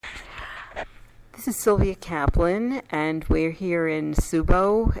This is Sylvia Kaplan, and we're here in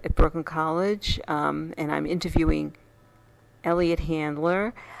Subo at Brooklyn College, and I'm interviewing Elliot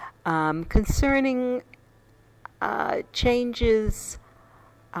Handler concerning changes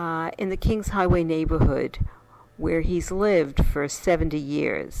in the Kings Highway neighborhood where he's lived for 70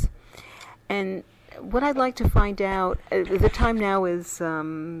 years. And what I'd like to find out, the time now is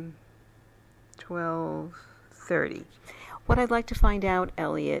 12:30. What I'd like to find out,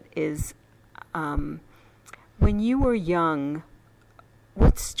 Elliot, is when you were young,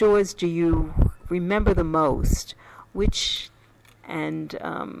 what stores do you remember the most?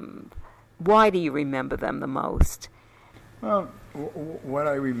 And why do you remember them the most? Well, what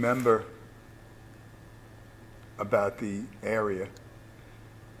I remember about the area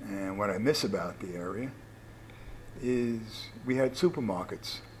and what I miss about the area is we had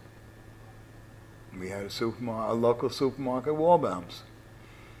supermarkets. We had a local supermarket, Waldbaum's,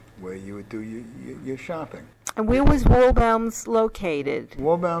 where you would do your shopping. And where was Waldbaum's located?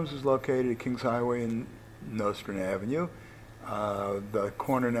 Waldbaum's is located at Kings Highway and Nostrand Avenue. The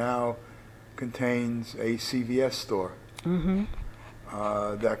corner now contains a CVS store. Mm-hmm.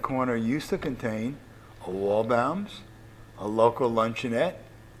 That corner used to contain a Waldbaum's, a local luncheonette.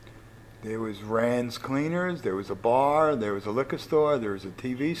 There was Rand's Cleaners. There was a bar. There was a liquor store. There was a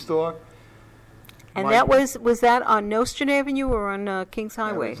TV store. And that was that on Nostrand Avenue or on Kings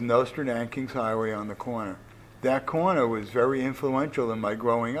Highway? It was Nostrand and Kings Highway on the corner. That corner was very influential in my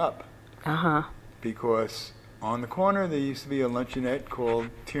growing up. Uh-huh. Because on the corner there used to be a luncheonette called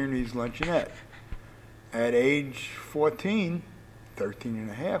Tierney's Luncheonette. At age 14, 13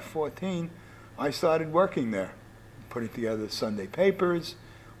 and a half, 14, I started working there, putting together Sunday papers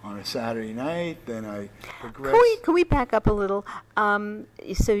on a Saturday night. Then I progressed. Can we back up a little?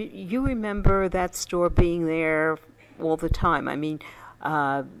 So you remember that store being there all the time. I mean,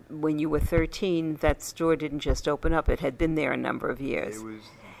 when you were 13, that store didn't just open up. It had been there a number of years. It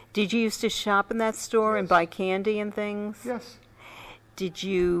was. Did you used to shop in that store and buy candy and things? Yes. Did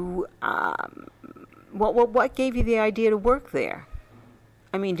you, what gave you the idea to work there?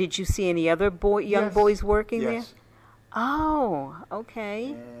 I mean, did you see any other young boys working there? Yes. Oh,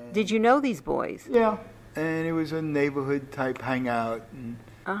 okay. Did you know these boys? Yeah, and it was a neighborhood type hangout and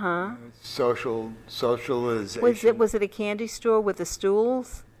socialization. Was it a candy store with the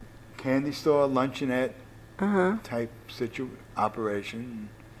stools? Candy store, luncheonette type operation.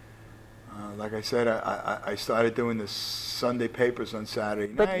 Like I said, I started doing the Sunday papers on Saturday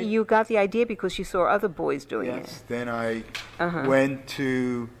night. But you got the idea because you saw other boys doing it. Yes. Then I went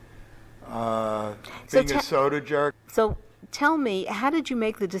to being a soda jerk. So tell me, how did you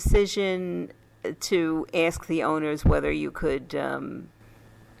make the decision to ask the owners whether you could...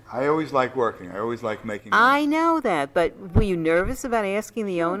 I always liked working. I always liked making money. I know that, but were you nervous about asking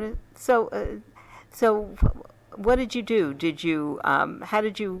the owner? So what did you do? Did you how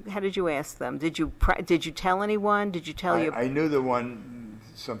did you ask them? Did you tell anyone? Did you tell your... I knew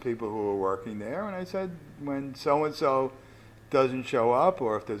some people who were working there, and I said, when so and so doesn't show up,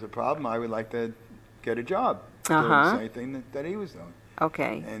 or if there's a problem, I would like to get a job doing the same thing that he was doing.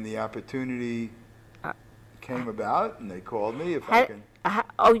 Okay. And the opportunity came about, and they called me if I can.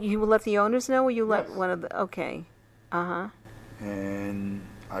 You let the owners know, or you let one of the... Okay. And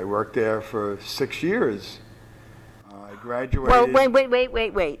I worked there for 6 years. I graduated. Well,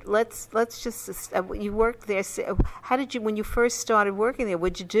 wait. Let's just... you worked there. How did you... When you first started working there,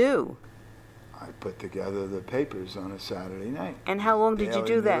 what'd you do? I put together the papers on a Saturday night. And how long did you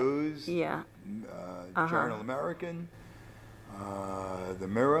do that? News, yeah. Journal American, The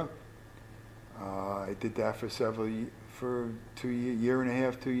Mirror. I did that for year and a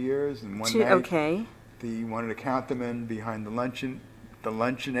half, 2 years, and one night one of the countermen behind the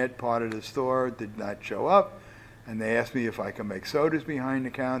luncheonette part of the store did not show up, and they asked me if I could make sodas behind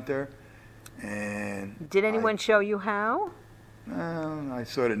the counter. And did anyone show you how? I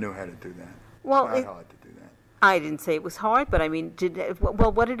sort of knew how to do that. Well, it's not hard to do that. I didn't say it was hard, but I mean,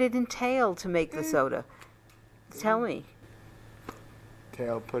 what did it entail to make the soda? Tell me.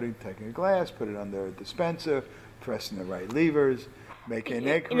 Taking a glass, put it under a dispenser, pressing the right levers, making an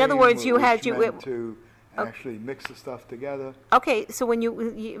egg cream. In other words, you had to actually mix the stuff together. Okay, so when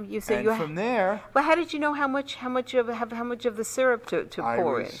you say and you from there. Well, how did you know how much of the syrup to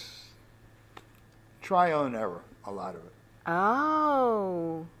pour in? Trial and error, a lot of it.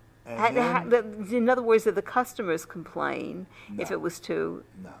 Oh. In other words, did the customers complain if it was too?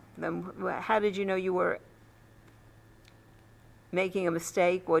 No. Then how did you know you were making a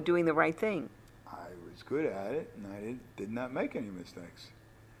mistake or doing the right thing? I was good at it, and I did not make any mistakes.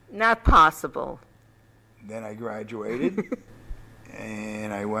 Not possible. Then I graduated,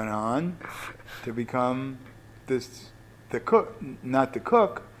 and I went on on to become the cook, not the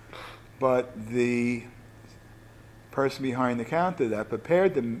cook, but the person behind the counter that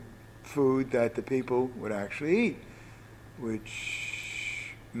prepared the food that the people would actually eat,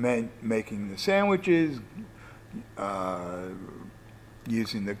 which meant making the sandwiches,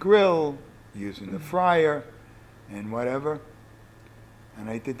 using the grill, using the fryer, and whatever. And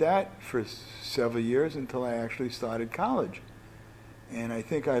I did that for several years until I actually started college. And I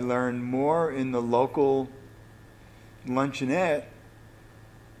think I learned more in the local luncheonette.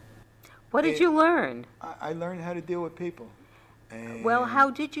 What did you learn? I learned how to deal with people. And Well, how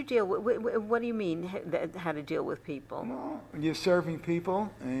did you deal with, what do you mean, how to deal with people? well, you're serving people,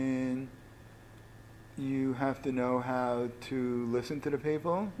 and you have to know how to listen to the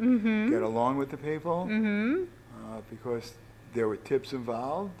people, get along with the people, because there were tips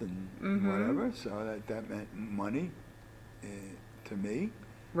involved and whatever, so that meant money to me.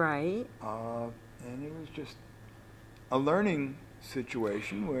 Right. And it was just a learning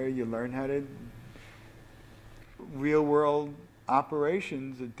situation where you learn how to real world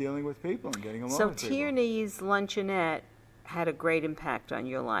operations of dealing with people and getting along So with people. Tierney's Luncheonette had a great impact on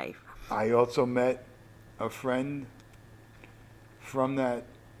your life. I also met a friend from that,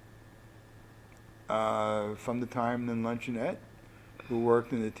 from the time in Luncheonette, who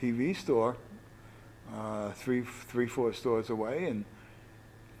worked in the TV store, 4 stores away, and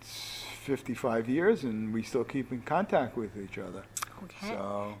it's 55 years, and we still keep in contact with each other. Okay.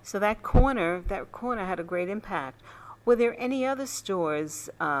 So that corner had a great impact. Were there any other stores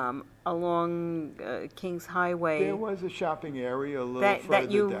along Kings Highway there was a shopping area a little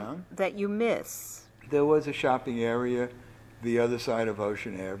further down. that you miss? There was a shopping area the other side of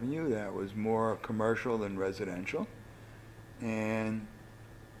Ocean Avenue that was more commercial than residential. And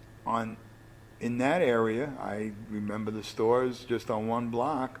in that area, I remember the stores just on one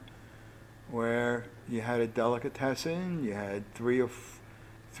block where you had a delicatessen, you had three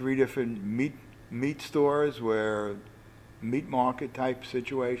different meat stores where meat market type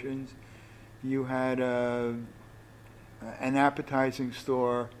situations. You had an appetizing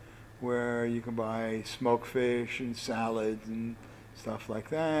store where you can buy smoked fish and salads and stuff like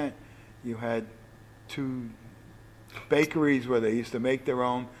that. You had 2 bakeries where they used to make their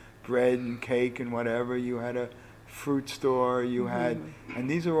own bread and cake and whatever. You had a fruit store. You had, and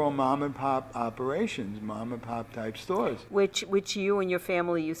these are all mom and pop operations, mom and pop type stores. Which you and your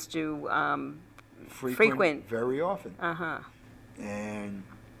family used to Frequent very often. And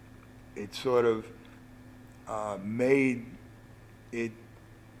it sort of made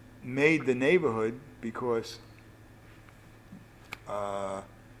the neighborhood, because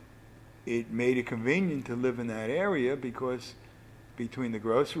it made it convenient to live in that area, because between the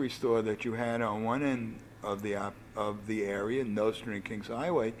grocery store that you had on one end of the area, Nostrand and Kings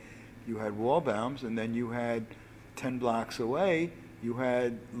Highway, you had Waldbaum's, and then you had 10 blocks away, you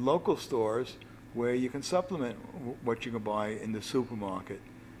had local stores where you can supplement what you can buy in the supermarket.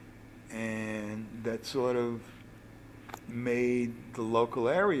 And that sort of made the local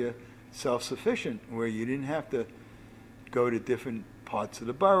area self-sufficient, where you didn't have to go to different parts of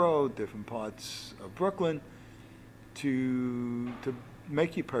the borough, different parts of Brooklyn to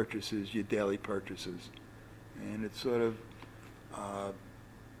make your purchases, your daily purchases. And it's sort of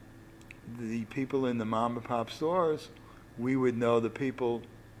the people in the mom and pop stores, we would know the people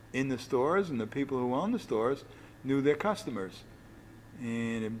in the stores, and the people who own the stores knew their customers.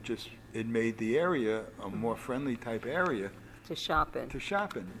 And it made the area a more friendly type area to shop in.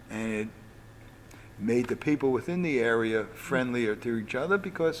 And it made the people within the area friendlier to each other,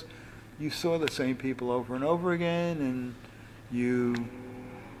 because you saw the same people over and over again, and you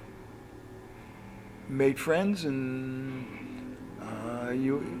made friends, and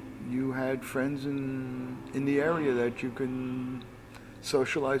you had friends in the area that you can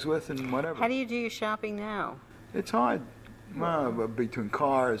socialize with and whatever. How do you do your shopping now? It's hard. Well, between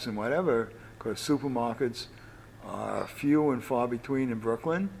cars and whatever, because supermarkets are few and far between in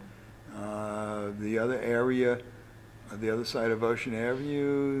Brooklyn. The other area, the other side of Ocean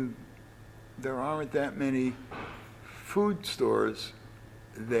Avenue, there aren't that many food stores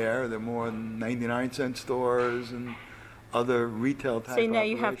there. They're more 99-cent stores and other retail type So now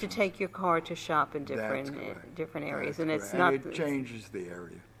you have to operations. take your car to shop in That's different correct. areas, That's and it's correct. not. And it changes the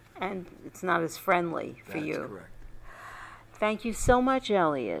area. And it's not as friendly for you. That's correct. Thank you so much,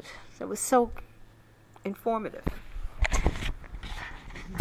 Elliot. That was so informative.